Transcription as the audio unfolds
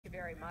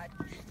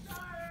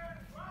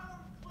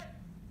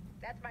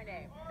That's my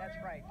name. That's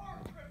right.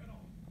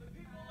 The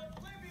people of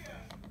Libya,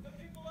 the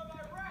people of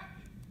Iraq,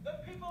 the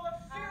people of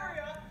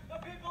Syria, the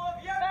people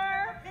of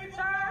Yemen, the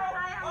people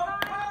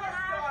of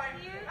Palestine,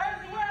 as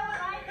well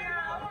as the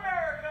people of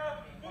America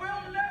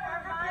will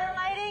never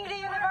violating the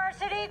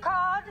university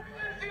code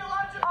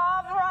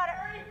of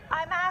Rotterdam.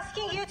 I'm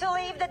asking you to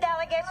leave. The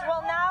delegates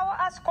will now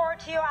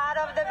escort you out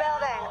of the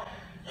building.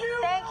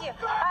 Thank you.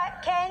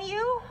 Can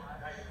you?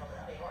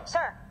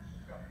 Sir.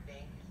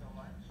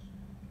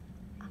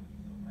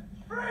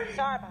 Free!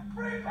 Sorry about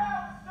Free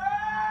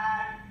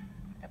Palestine!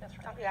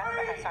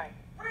 Okay, sorry.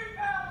 Free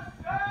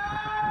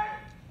Palestine!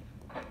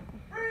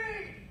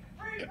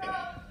 Free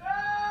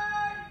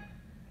Palestine!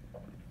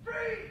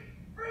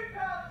 Free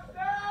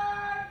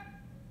Palestine!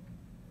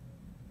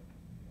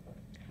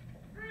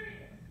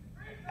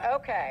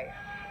 Okay.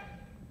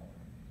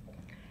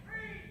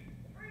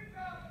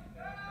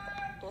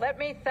 Let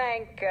me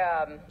thank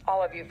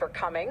all of you for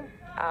coming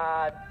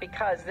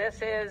because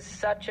this is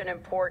such an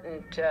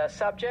important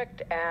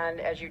subject,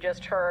 and as you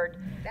just heard,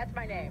 that's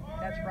my name.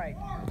 That's right.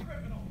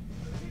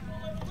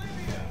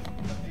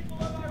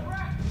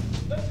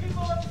 The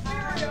people of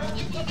Syria,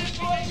 the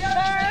people of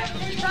Yemen,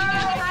 the people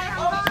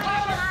of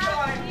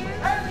Palestine,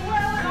 as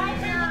well as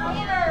the people of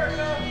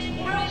America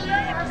will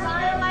never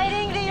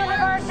Violating the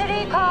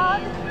university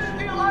code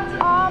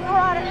of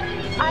Rotterdam.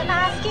 I'm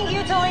asking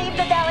you to leave.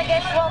 The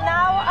delegates will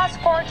now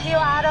escort you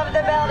out of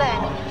the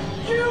building.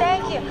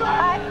 Thank you.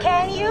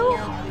 Can you?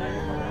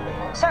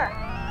 Sir.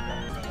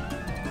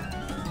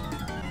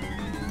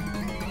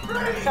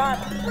 Sorry.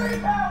 Free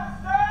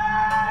Palestine!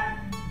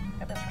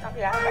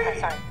 Okay,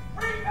 sorry.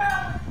 Free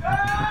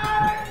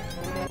Palestine!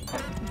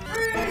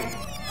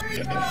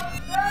 Free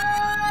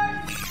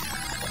Palestine!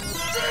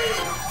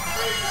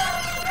 Free